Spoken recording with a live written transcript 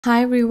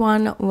Hi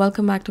everyone,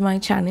 welcome back to my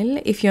channel.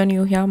 If you're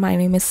new here, my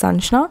name is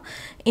Sanjana.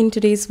 In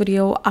today's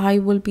video, I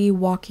will be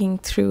walking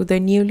through the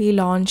newly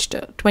launched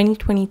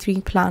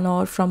 2023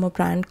 planner from a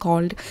brand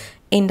called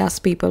Indus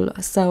People.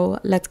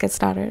 So let's get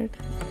started.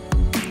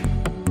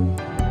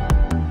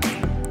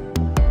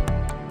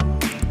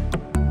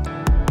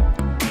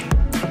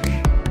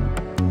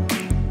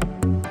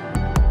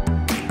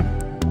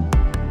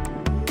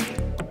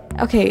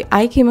 Okay,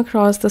 I came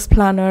across this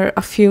planner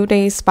a few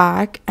days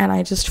back and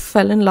I just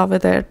fell in love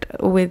with it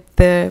with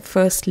the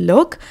first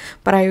look,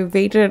 but I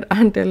waited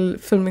until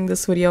filming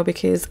this video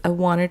because I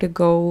wanted to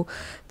go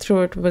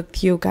through it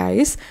with you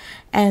guys.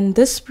 And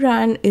this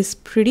brand is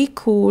pretty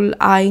cool.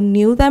 I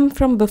knew them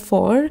from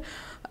before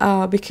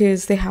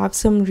because they have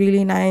some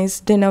really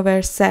nice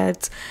dinnerware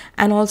sets,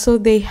 and also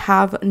they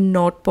have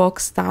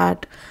notebooks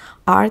that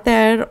are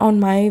there on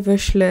my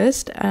wish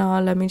list.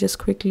 Let me just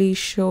quickly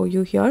show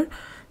you here.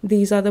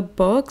 These are the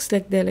books,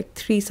 like they're like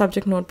 3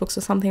 subject notebooks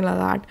or something like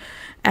that,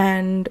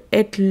 and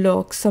it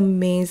looks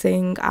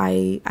amazing.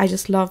 I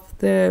just love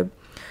the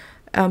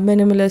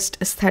minimalist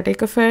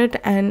aesthetic of it,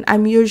 and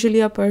I'm usually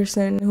a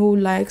person who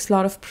likes a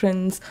lot of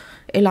prints,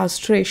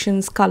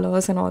 illustrations,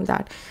 colors and all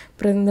that,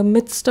 but in the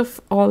midst of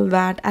all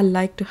that, I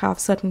like to have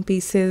certain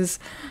pieces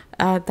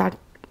that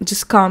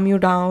just calm you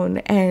down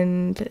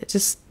and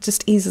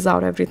just eases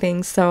out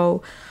everything.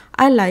 So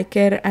I like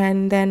it.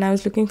 And then I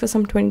was looking for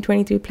some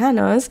 2023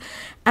 planners,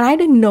 and I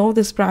didn't know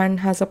this brand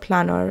has a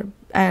planner,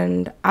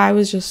 and I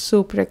was just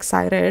super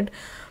excited.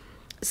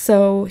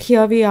 So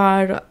here we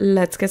are.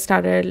 Let's get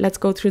started. Let's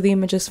go through the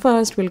images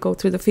first. We'll go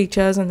through the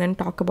features and then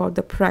talk about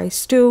the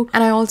price too.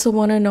 And I also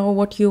want to know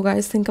what you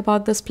guys think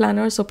about this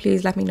planner, so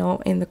please let me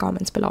know in the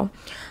comments below.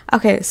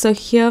 Okay, so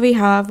here we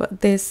have,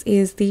 this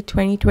is the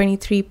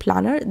 2023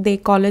 planner. They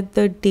call it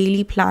the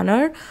daily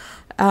planner.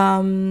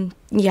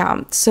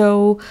 Yeah,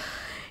 so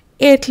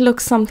it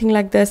looks something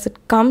like this. It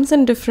comes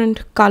in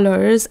different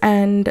colors,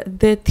 and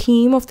the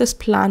theme of this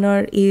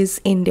planner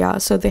is India.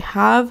 So they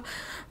have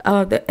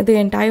the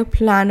entire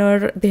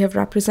planner, they have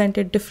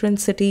represented different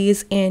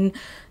cities in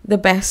the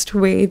best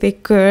way they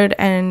could,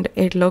 and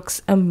it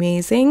looks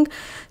amazing.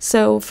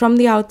 So from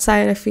the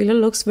outside, I feel it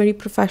looks very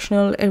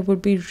professional. It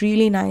would be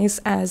really nice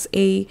as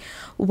a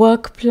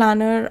work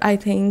planner. I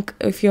think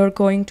if you're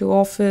going to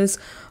office,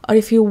 or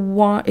if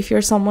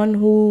you're someone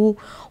who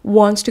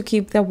wants to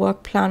keep their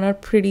work planner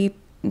pretty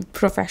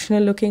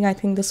professional looking, I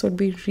think this would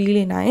be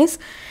really nice.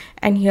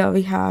 And here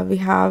we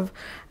have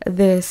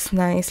this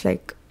nice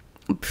like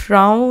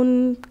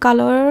brown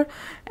color,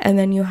 and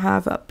then you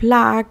have a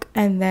black,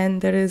 and then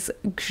there is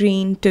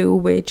green too,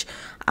 which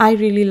I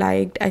really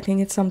liked. I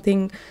think it's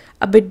something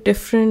a bit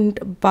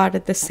different, but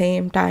at the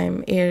same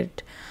time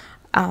it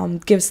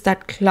gives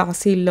that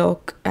classy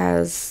look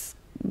as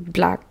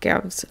black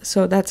gives.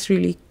 So that's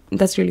really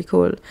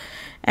cool.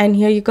 And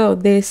here you go.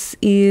 This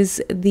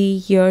is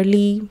the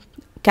yearly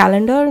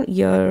calendar,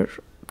 year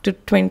to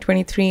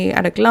 2023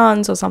 at a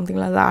glance or something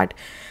like that.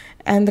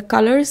 And the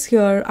colors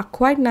here are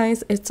quite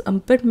nice. It's a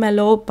bit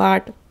mellow,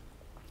 but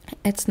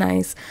it's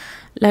nice.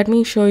 Let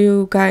me show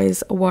you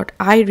guys what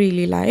I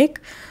really like.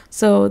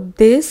 So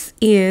this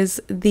is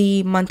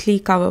the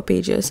monthly cover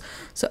pages.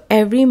 So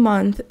every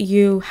month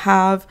you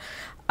have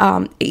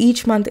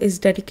each month is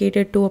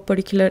dedicated to a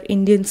particular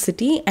Indian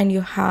city, and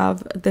you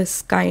have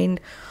this kind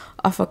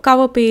of a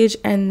cover page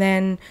and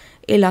then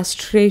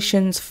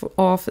illustrations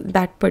of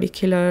that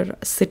particular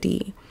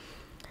city.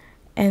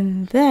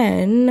 And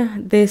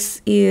then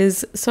this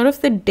is sort of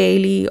the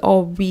daily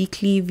or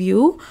weekly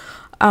view.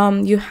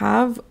 You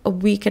have a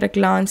week at a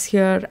glance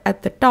here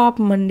at the top,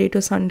 Monday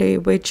to Sunday,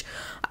 which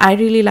I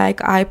really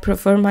like. I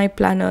prefer my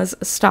planners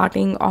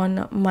starting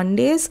on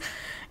Mondays,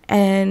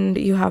 and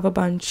you have a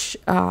bunch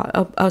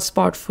a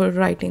spot for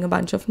writing a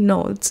bunch of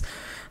notes.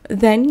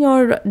 Then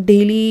your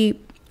daily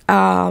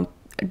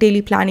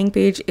planning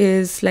page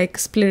is like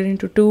split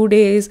into 2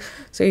 days.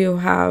 So you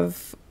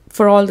have,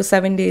 for all the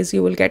 7 days,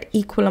 you will get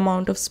equal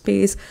amount of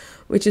space,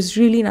 which is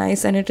really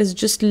nice. And it is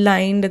just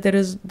lined.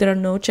 There are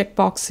no check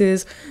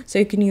boxes, so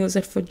you can use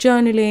it for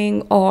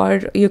journaling,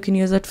 or you can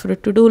use it for a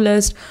to-do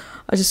list,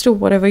 or just do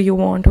whatever you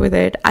want with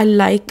it. I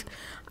like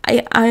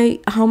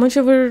how much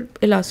of our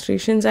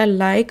illustrations I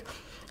like.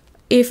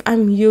 If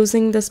I'm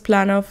using this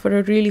planner for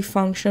a really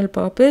functional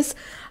purpose,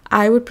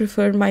 I would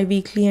prefer my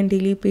weekly and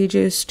daily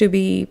pages to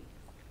be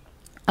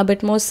a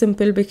bit more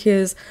simple,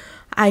 because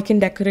I can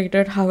decorate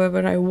it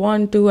however I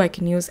want to. I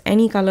can use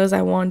any colors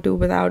I want to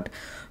without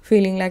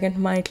feeling like it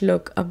might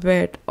look a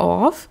bit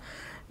off.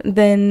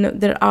 Then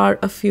there are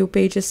a few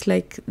pages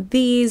like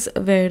these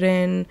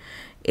wherein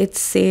it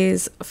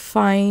says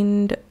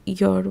find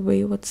your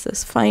way. What's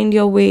this? Find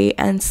your way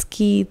and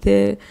ski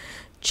the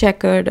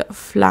checkered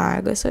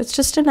flag. So it's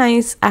just a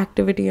nice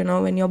activity, you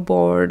know, when you're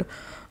bored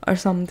or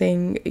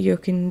something, you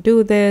can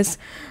do this.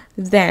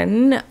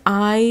 Then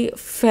I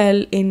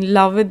fell in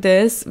love with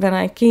this. When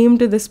I came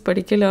to this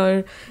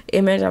particular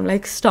image, I'm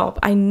like, stop,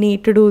 I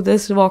need to do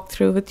this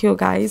walkthrough with you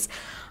guys.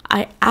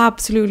 I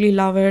absolutely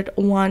love it.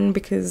 One,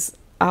 because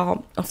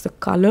of the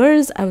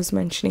colors. I was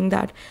mentioning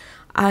that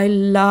I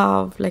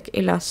love like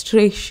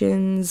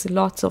illustrations,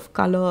 lots of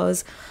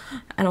colors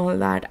and all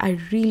that. I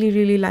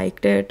really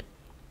liked it.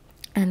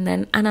 And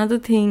then another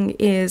thing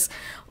is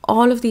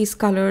all of these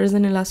colors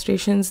and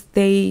illustrations,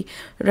 they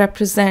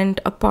represent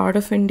a part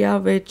of India,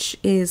 which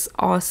is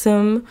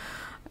awesome.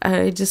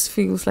 It just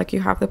feels like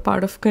you have the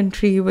part of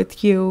country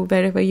with you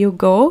wherever you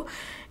go.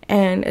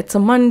 And it's a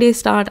Monday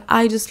start.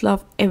 I just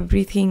love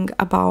everything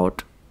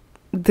about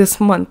this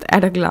month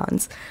at a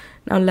glance.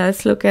 Now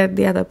let's look at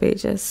the other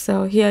pages.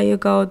 So here you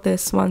go.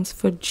 This one's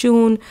for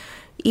June.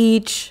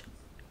 Each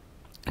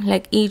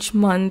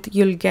month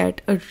you'll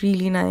get a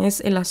really nice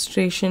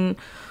illustration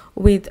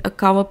with a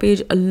cover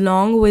page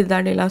along with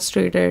that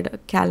illustrated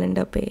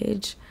calendar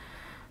page.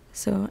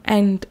 So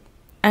and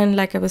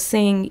like I was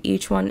saying,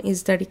 each one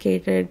is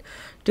dedicated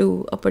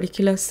to a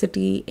particular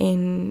city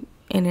in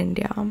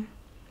India.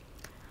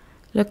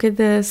 Look at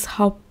this,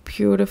 how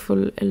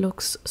beautiful it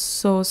looks.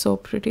 So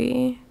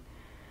pretty.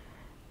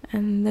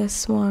 And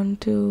this one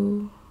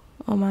too,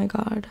 oh my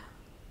god,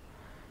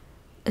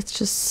 it's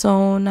just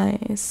so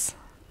nice.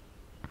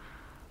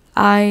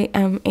 I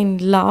am in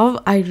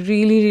love. I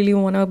really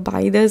want to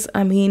buy this.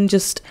 I mean,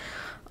 just,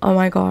 oh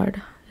my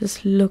god,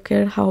 just look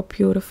at how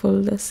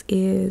beautiful this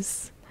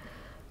is.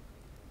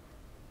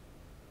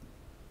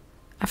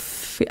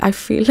 I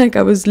feel like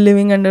I was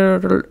living under a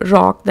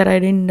rock that I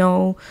didn't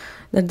know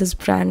that this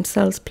brand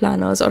sells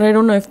planners, or I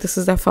don't know if this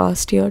is their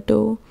first year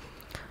too.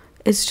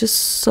 It's just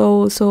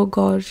so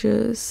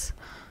gorgeous.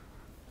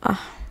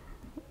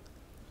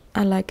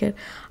 I like it.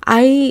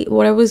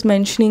 What I was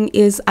mentioning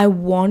is I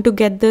want to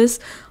get this,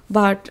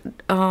 but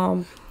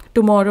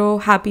tomorrow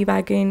Happy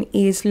Wagon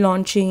is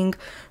launching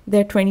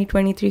their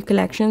 2023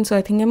 collection, so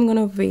I think I'm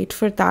gonna wait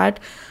for that.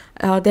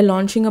 They're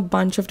launching a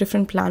bunch of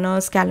different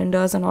planners,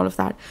 calendars and all of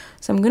that,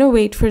 so I'm gonna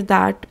wait for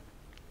that,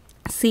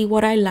 see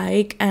what I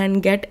like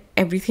and get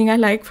everything I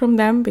like from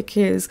them,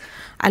 because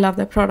I love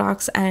their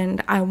products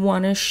and I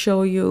want to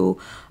show you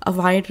a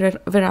wide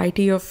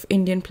variety of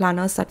Indian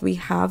planners that we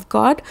have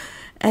got.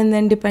 And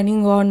then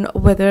depending on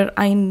whether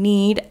I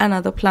need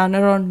another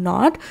planner or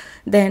not,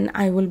 then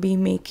I will be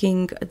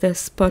making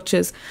this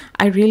purchase.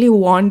 I really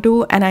want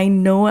to, and I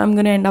know I'm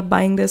going to end up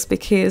buying this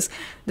because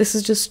this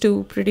is just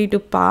too pretty to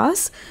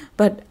pass.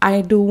 But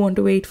I do want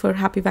to wait for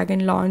Happy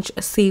Wagon launch,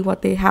 see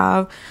what they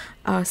have,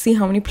 see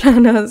how many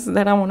planners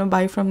that I want to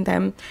buy from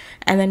them,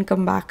 and then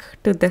come back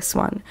to this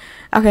one.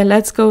 Okay,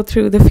 let's go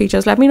through the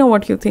features. Let me know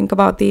what you think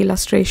about the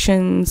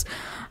illustrations.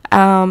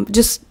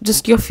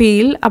 Just your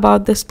feel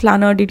about this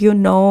planner. Did you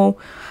know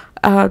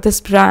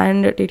this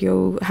brand? Had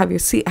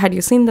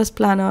you seen this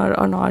planner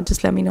or not?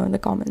 Just let me know in the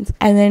comments.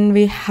 And then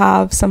we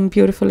have some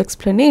beautiful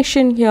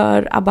explanation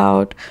here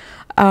about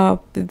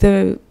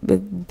the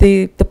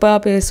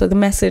purpose or the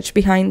message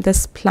behind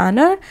this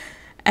planner.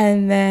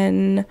 And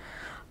then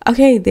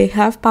okay, they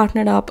have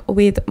partnered up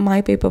with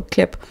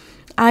myPAPERCLIP.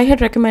 I had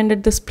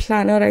recommended this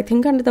planner, I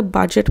think under the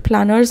budget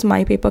planners,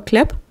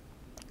 myPAPERCLIP.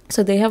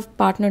 So they have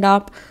partnered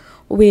up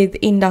with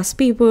Indus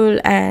People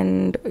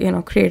and,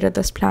 created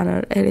this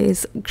planner. It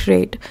is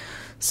great.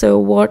 So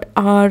what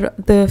are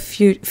the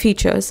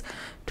features?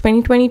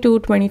 2022,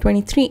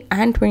 2023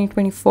 and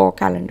 2024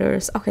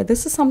 calendars. Okay,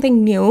 this is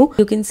something new.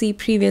 You can see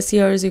previous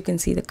years, you can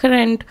see the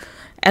current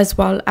as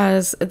well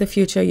as the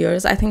future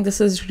years. I think this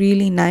is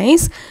really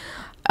nice.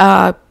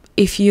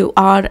 If you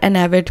are an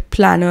avid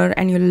planner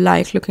and you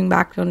like looking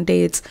back on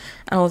dates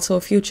and also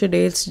future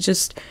dates,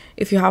 just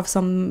if you have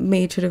some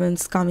major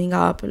events coming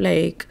up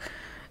like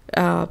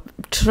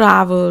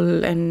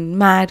travel and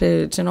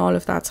marriage and all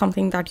of that,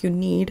 something that you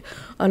need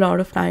a lot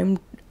of time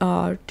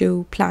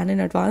to plan in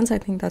advance, I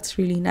think that's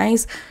really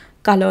nice.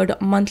 Colored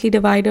monthly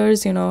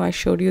dividers, I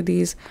showed you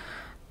these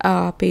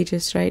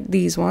pages, right?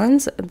 These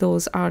ones,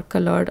 those are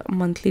colored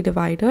monthly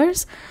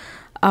dividers.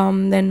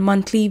 Then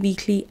monthly,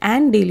 weekly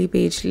and daily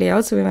page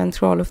layouts. We went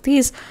through all of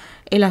these.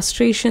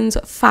 Illustrations,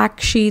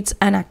 fact sheets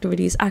and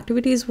activities.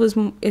 Activities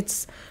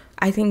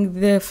I think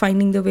the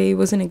Finding the Way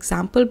was an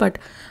example, but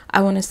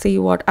I want to see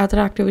what other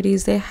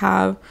activities they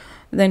have.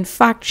 Then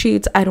fact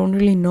sheets, I don't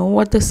really know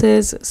what this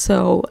is,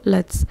 so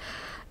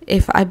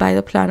if I buy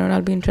the planner,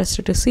 I'll be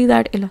interested to see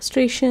that.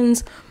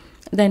 Illustrations,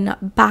 then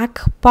back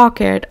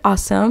pocket,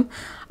 awesome.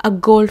 A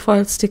gold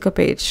foil sticker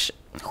page,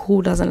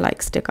 who doesn't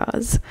like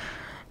stickers?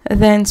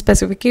 Then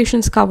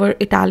specifications cover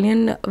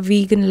Italian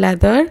vegan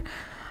leather.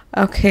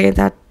 Okay,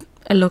 that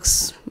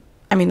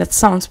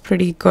sounds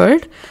pretty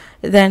good.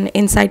 Then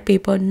inside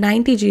paper,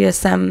 90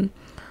 GSM.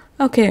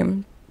 Okay,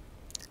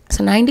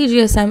 so 90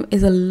 GSM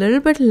is a little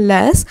bit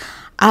less.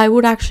 I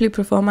would actually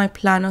prefer my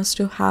planners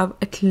to have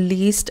at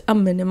least a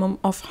minimum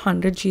of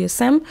 100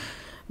 GSM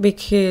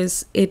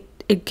because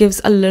it gives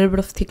a little bit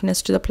of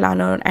thickness to the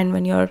planner, and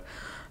when you're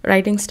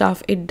writing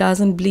stuff, it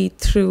doesn't bleed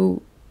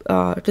through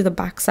to the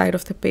back side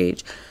of the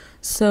page.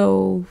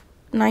 So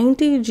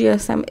 90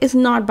 GSM is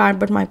not bad,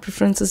 but my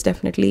preference is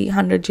definitely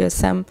 100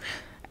 GSM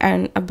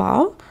and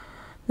above.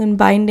 Then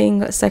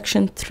binding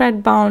section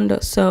thread bound,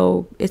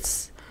 so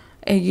it's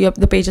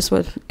the pages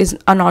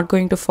are not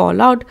going to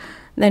fall out.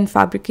 Then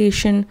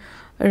fabrication,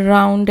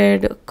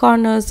 rounded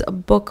corners,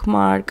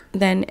 bookmark,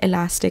 then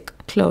elastic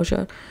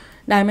closure.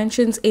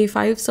 Dimensions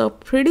A5, so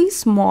pretty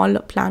small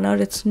planner.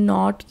 It's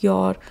not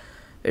your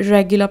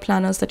regular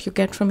planners that you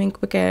get from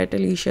Inkbucket,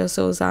 Alicia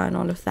Souza, and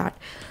all of that.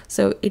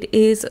 So it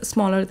is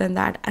smaller than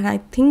that, and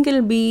I think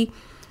the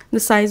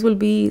size will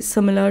be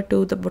similar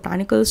to the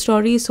botanical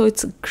story. So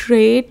it's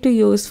great to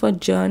use for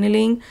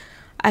journaling.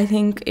 I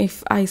think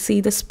if I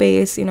see the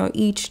space,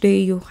 each day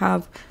you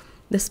have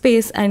the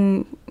space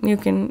and you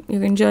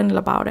can journal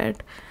about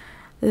it.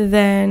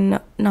 Then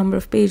number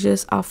of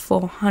pages are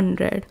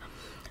 400.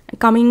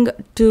 Coming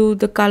to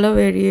the color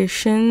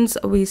variations,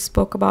 we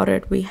spoke about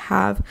it. We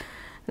have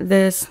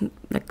this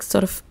like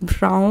sort of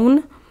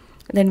brown,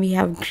 then we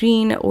have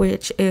green,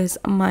 which is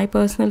my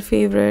personal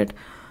favorite,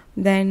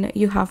 then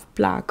you have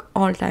black,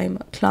 all-time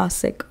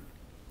classic.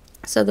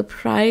 So the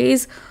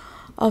price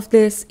of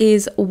this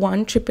is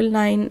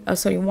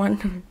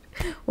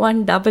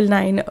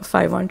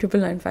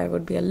 1,995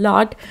 would be a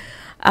lot.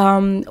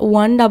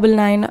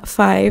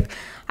 1,995.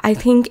 I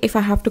think if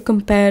I have to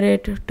compare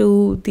it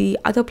to the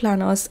other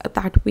planners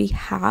that we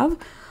have,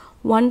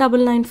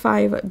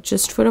 1,995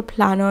 just for a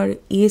planner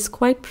is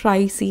quite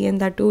pricey,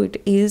 and that too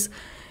it is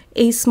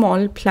a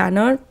small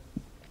planner.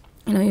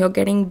 You're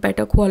getting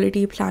better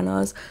quality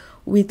planners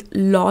with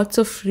lots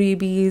of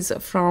freebies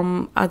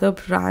from other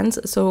brands,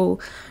 so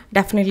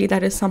definitely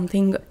that is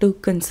something to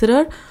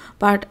consider.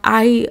 But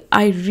I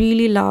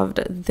really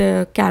loved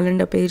the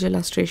calendar page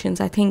illustrations.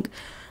 I think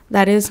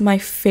that is my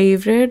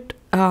favorite.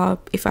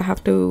 If I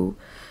have to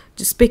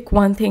just pick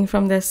one thing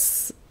from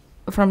this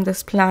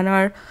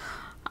planner,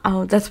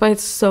 that's why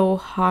it's so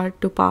hard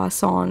to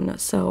pass on.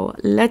 So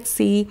let's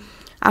see.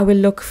 I will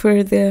look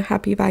for the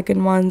Happy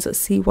Wagon ones,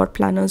 see what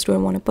planners do I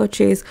want to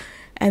purchase,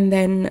 and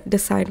then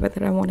decide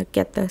whether I want to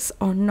get this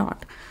or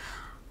not.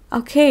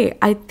 Okay,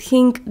 I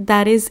think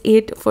that is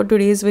it for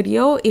today's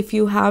video. If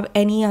you have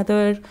any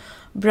other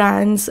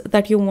brands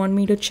that you want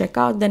me to check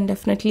out, then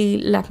definitely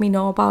let me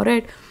know about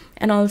it.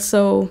 And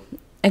also,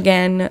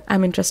 again,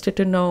 I'm interested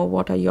to know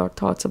what are your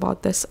thoughts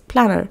about this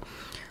planner.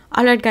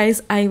 Alright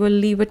guys, I will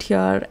leave it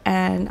here,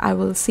 and I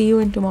will see you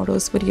in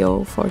tomorrow's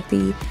video for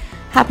the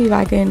Happy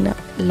Wagon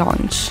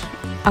launch.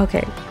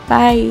 Okay,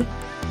 bye.